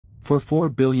For 4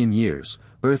 billion years,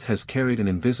 Earth has carried an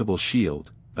invisible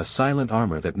shield, a silent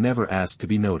armor that never asked to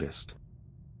be noticed.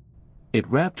 It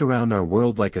wrapped around our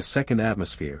world like a second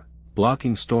atmosphere,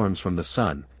 blocking storms from the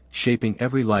sun, shaping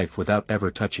every life without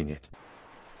ever touching it.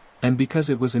 And because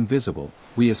it was invisible,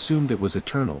 we assumed it was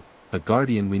eternal, a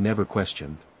guardian we never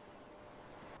questioned.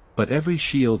 But every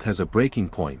shield has a breaking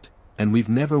point, and we've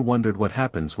never wondered what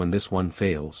happens when this one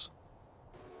fails.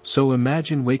 So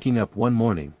imagine waking up one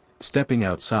morning, stepping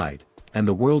outside, and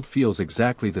the world feels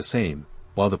exactly the same,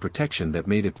 while the protection that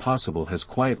made it possible has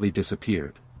quietly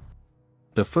disappeared.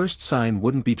 The first sign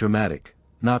wouldn't be dramatic,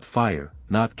 not fire,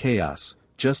 not chaos,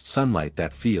 just sunlight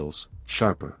that feels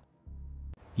sharper.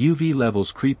 UV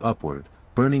levels creep upward,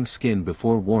 burning skin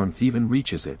before warmth even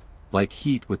reaches it, like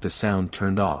heat with the sound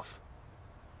turned off.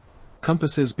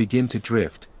 Compasses begin to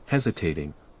drift,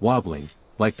 hesitating, wobbling,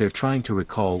 like they're trying to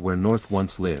recall where north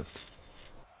once lived.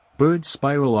 Birds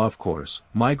spiral off course,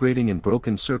 migrating in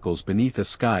broken circles beneath a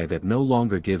sky that no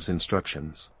longer gives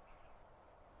instructions.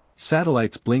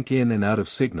 Satellites blink in and out of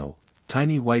signal,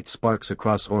 tiny white sparks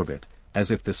across orbit,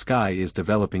 as if the sky is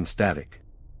developing static.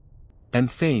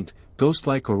 And faint,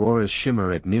 ghost-like auroras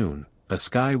shimmer at noon, a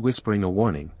sky whispering a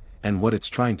warning, and what it's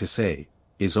trying to say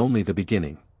is only the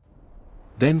beginning.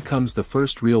 Then comes the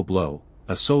first real blow,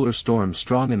 a solar storm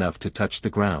strong enough to touch the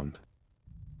ground.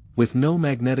 With no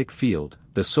magnetic field,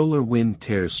 the solar wind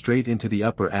tears straight into the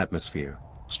upper atmosphere,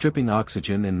 stripping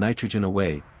oxygen and nitrogen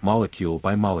away, molecule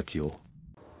by molecule.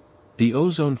 The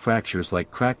ozone fractures like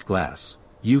cracked glass,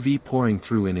 UV pouring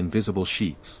through in invisible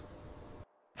sheets.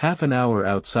 Half an hour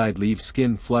outside leaves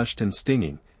skin flushed and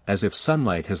stinging, as if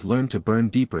sunlight has learned to burn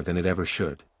deeper than it ever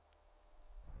should.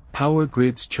 Power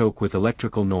grids choke with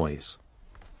electrical noise.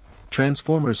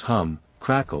 Transformers hum,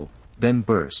 crackle, then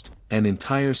burst, and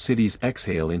entire cities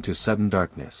exhale into sudden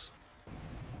darkness.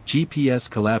 GPS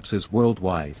collapses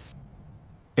worldwide.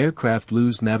 Aircraft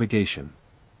lose navigation.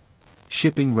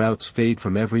 Shipping routes fade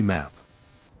from every map.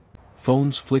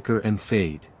 Phones flicker and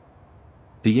fade.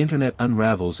 The internet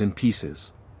unravels in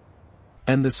pieces.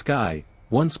 And the sky,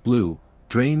 once blue,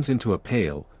 drains into a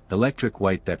pale, electric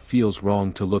white that feels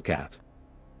wrong to look at.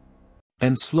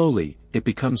 And slowly, it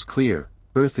becomes clear,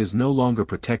 Earth is no longer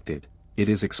protected, it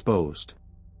is exposed.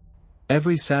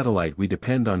 Every satellite we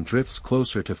depend on drifts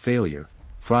closer to failure,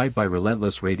 fried by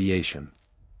relentless radiation.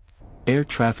 Air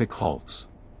traffic halts.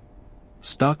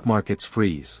 Stock markets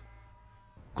freeze.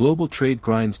 Global trade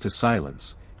grinds to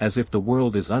silence, as if the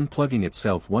world is unplugging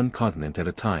itself one continent at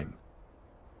a time.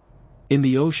 In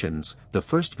the oceans, the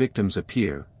first victims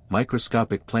appear,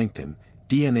 microscopic plankton,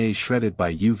 DNA shredded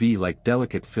by UV like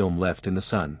delicate film left in the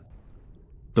sun.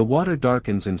 The water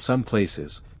darkens in some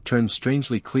places, turns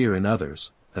strangely clear in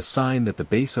others, a sign that the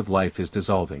base of life is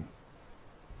dissolving.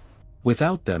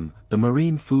 Without them, the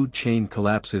marine food chain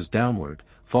collapses downward,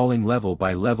 falling level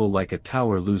by level like a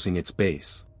tower losing its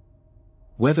base.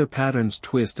 Weather patterns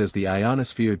twist as the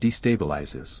ionosphere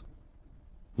destabilizes.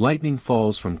 Lightning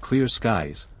falls from clear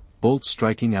skies, bolts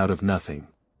striking out of nothing.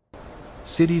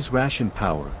 Cities ration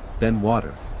power, then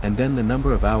water, and then the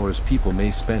number of hours people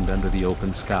may spend under the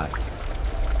open sky.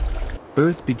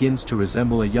 Earth begins to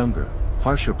resemble a younger,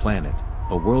 harsher planet,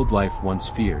 a world life once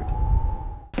feared.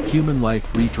 Human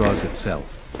life redraws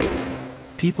itself.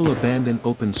 People abandon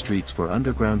open streets for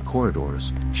underground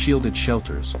corridors, shielded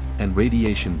shelters, and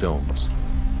radiation domes.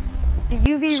 The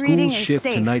UV reading Schools is shift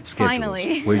safe, to night schedules,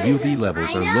 finally. where UV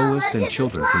levels are I know, lowest let's and hit the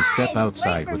children can step slides.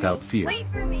 outside Wait for without me. fear. Wait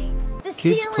for me. The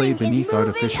Kids play ceiling is beneath moving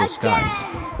artificial again. skies,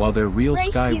 while their real Race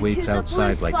sky you to waits the blue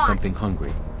outside like spot. something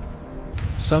hungry.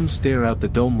 Some stare out the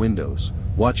dome windows,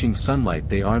 watching sunlight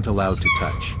they aren't allowed to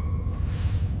touch.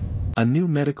 A new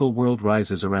medical world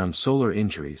rises around solar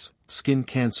injuries, skin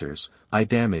cancers, eye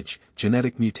damage,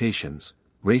 genetic mutations,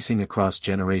 racing across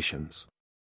generations.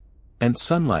 And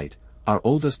sunlight, our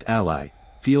oldest ally,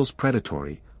 feels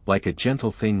predatory, like a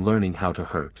gentle thing learning how to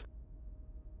hurt.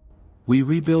 We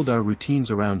rebuild our routines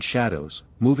around shadows,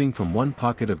 moving from one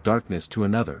pocket of darkness to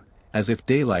another, as if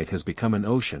daylight has become an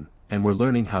ocean, and we're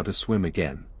learning how to swim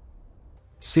again.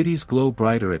 Cities glow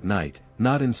brighter at night,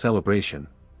 not in celebration,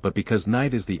 but because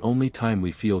night is the only time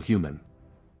we feel human.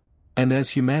 And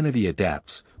as humanity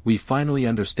adapts, we finally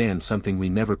understand something we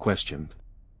never questioned.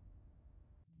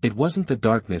 It wasn't the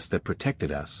darkness that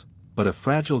protected us, but a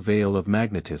fragile veil of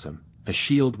magnetism, a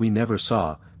shield we never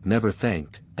saw, never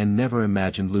thanked, and never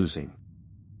imagined losing.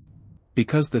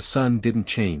 Because the sun didn't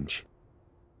change.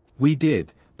 We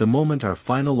did, the moment our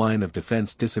final line of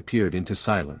defense disappeared into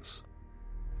silence.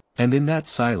 And in that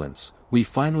silence, we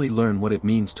finally learn what it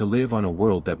means to live on a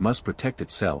world that must protect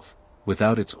itself,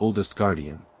 without its oldest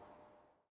guardian.